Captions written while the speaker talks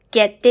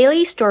Get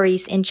daily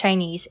stories in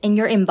Chinese in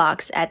your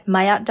inbox at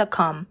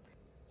maya.com.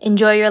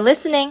 Enjoy your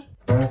listening!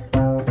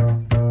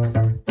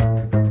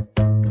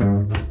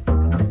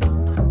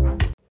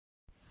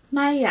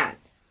 玛雅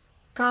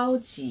高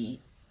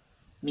级，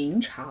明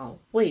朝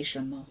为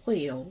什么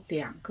会有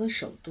两个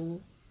首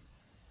都？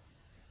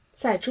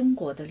在中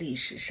国的历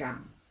史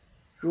上，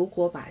如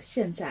果把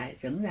现在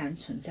仍然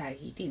存在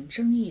一定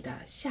争议的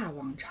夏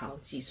王朝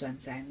计算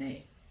在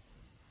内，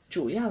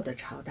主要的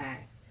朝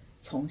代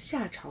从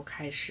夏朝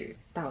开始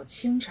到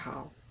清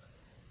朝，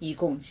一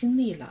共经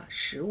历了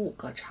15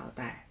个朝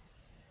代。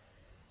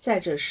在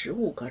这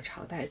15个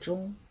朝代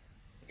中，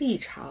历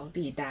朝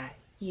历代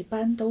一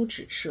般都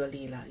只设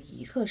立了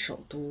一个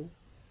首都。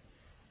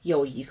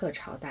有一个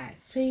朝代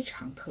非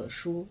常特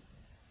殊，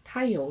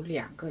它有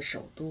2个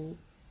首都，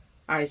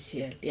而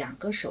且2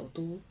个首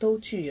都都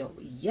具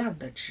有一样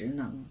的职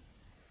能。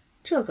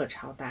这个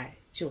朝代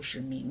就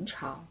是明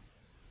朝。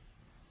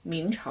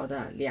明朝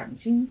的两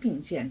京并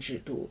建制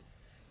度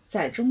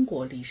在中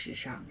国历史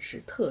上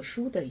是特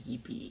殊的一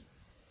笔。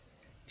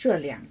这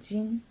2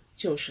京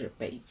就是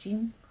北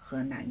京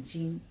和南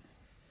京。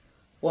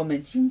我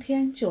们今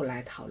天就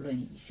来讨论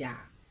一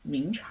下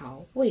明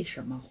朝为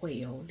什么会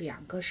有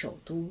2个首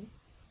都。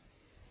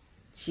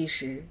其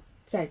实，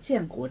在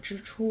建国之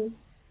初，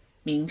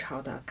明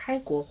朝的开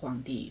国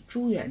皇帝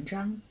朱元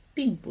璋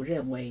并不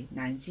认为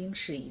南京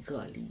是一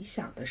个理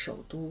想的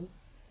首都，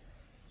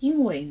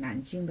因为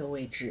南京的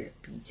位置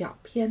比较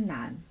偏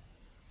南，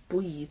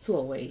不宜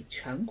作为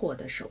全国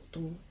的首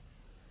都。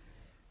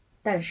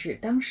但是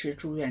当时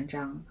朱元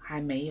璋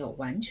还没有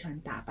完全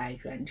打败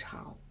元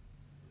朝，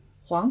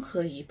黄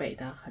河以北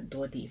的很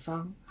多地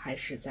方还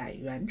是在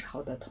元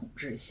朝的统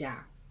治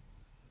下，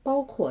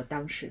包括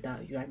当时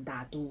的元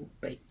大都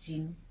北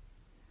京。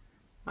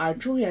而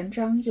朱元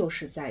璋又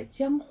是在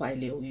江淮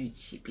流域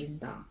起兵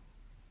的，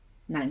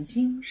南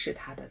京是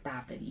他的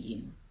大本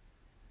营。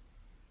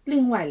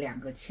另外2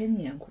个千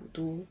年古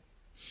都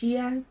西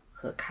安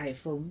和开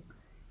封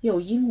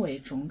又因为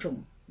种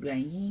种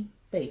原因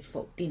被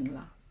否定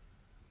了。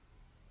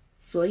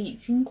所以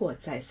经过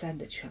再三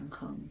的权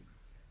衡，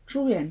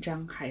朱元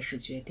璋还是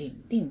决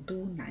定定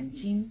都南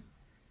京，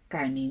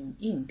改名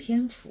应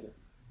天府。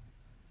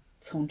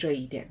从这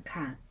一点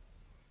看，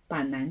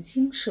把南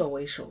京设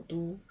为首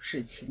都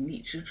是情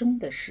理之中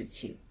的事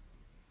情。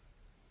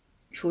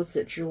除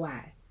此之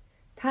外，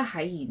他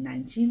还以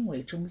南京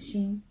为中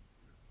心，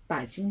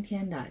把今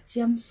天的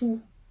江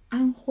苏、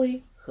安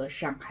徽和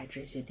上海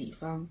这些地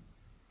方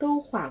都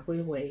划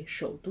归为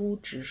首都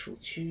直属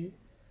区，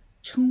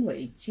称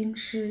为京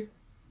师。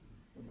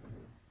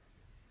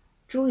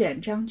朱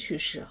元璋去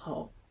世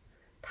后，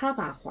他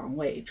把皇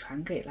位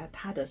传给了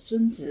他的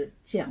孙子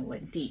建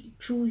文帝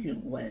朱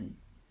允文，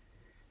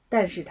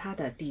但是他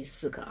的第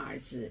4个儿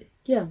子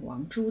燕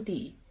王朱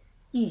棣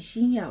一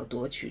心要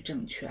夺取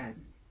政权。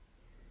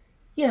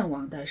燕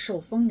王的受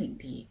封领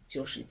地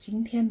就是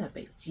今天的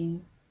北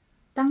京，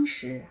当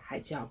时还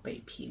叫北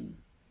平。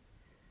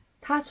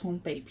他从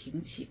北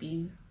平起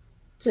兵，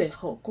最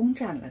后攻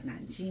占了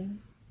南京，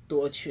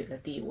夺取了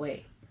帝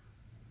位。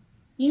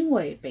因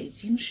为北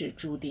京是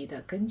朱棣的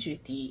根据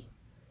地，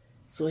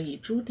所以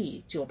朱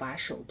棣就把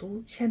首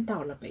都迁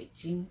到了北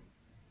京。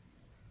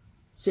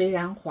虽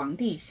然皇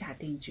帝下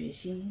定决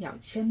心要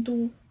迁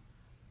都，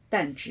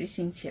但执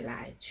行起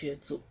来却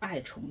阻碍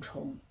重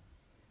重。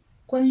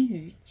关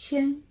于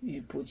迁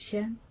与不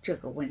迁这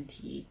个问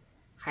题，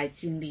还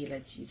经历了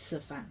几次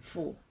反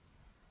复。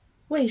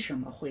为什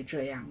么会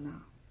这样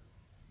呢？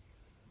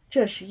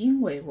这是因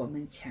为我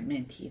们前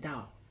面提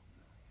到，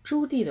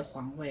朱棣的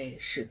皇位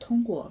是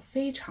通过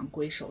非常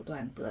规手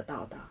段得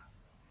到的，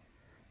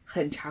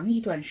很长一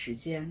段时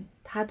间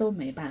他都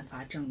没办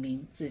法证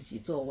明自己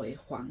作为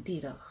皇帝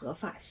的合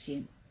法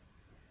性。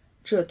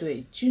这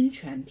对君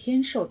权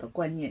天授的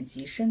观念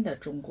极深的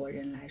中国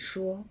人来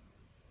说，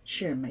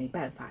是没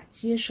办法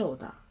接受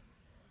的。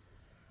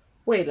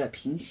为了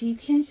平息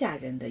天下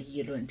人的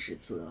议论指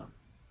责，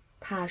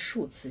他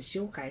数次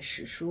修改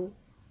史书，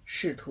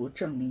试图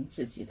证明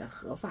自己的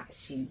合法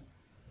性。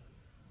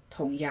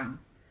同样，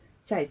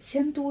在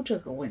迁都这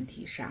个问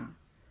题上，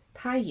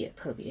他也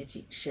特别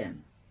谨慎，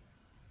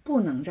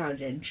不能让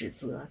人指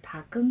责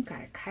他更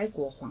改开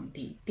国皇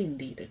帝订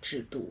立的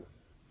制度。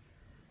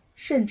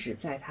甚至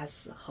在他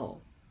死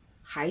后，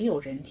还有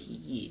人提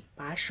议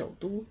把首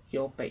都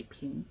由北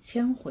平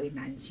迁回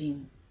南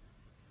京，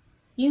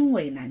因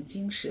为南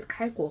京是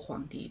开国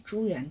皇帝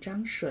朱元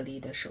璋设立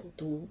的首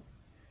都，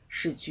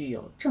是具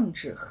有政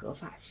治合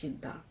法性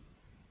的，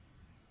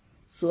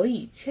所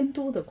以迁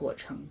都的过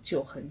程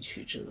就很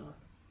曲折。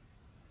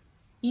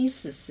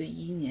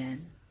1441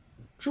年，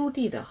朱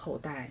棣的后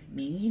代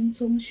明英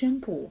宗宣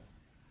布，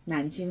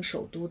南京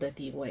首都的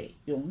地位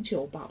永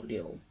久保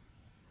留，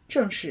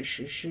正式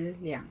实施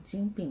2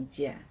京并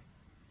建。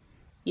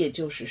也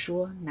就是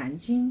说，南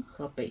京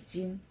和北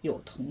京有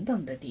同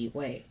等的地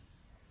位。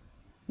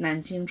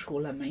南京除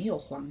了没有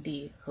皇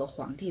帝和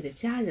皇帝的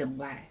家人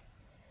外，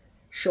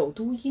首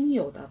都应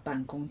有的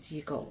办公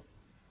机构，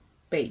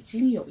北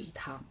京有一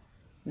套，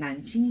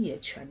南京也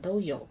全都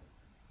有。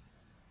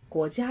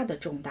国家的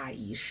重大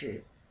仪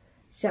式，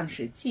像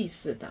是祭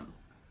祀等，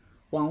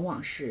往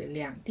往是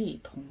两地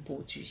同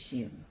步举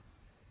行。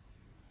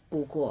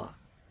不过，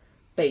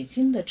北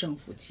京的政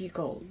府机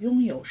构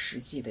拥有实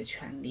际的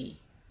权利，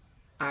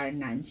而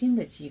南京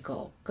的机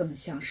构更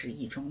像是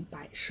一种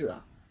摆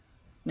设，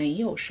没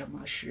有什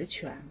么实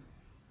权。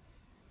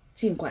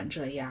尽管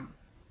这样，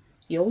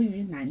由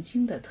于南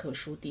京的特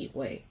殊地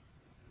位，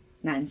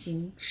南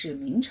京是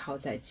明朝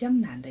在江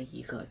南的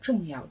一个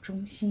重要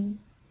中心，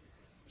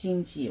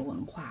经济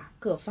文化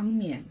各方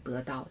面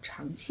得到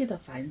长期的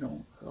繁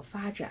荣和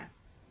发展。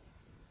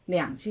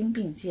两京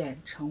并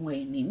建成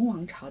为明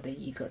王朝的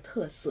一个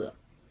特色，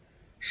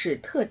是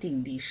特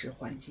定历史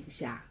环境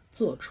下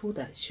做出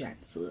的选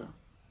择。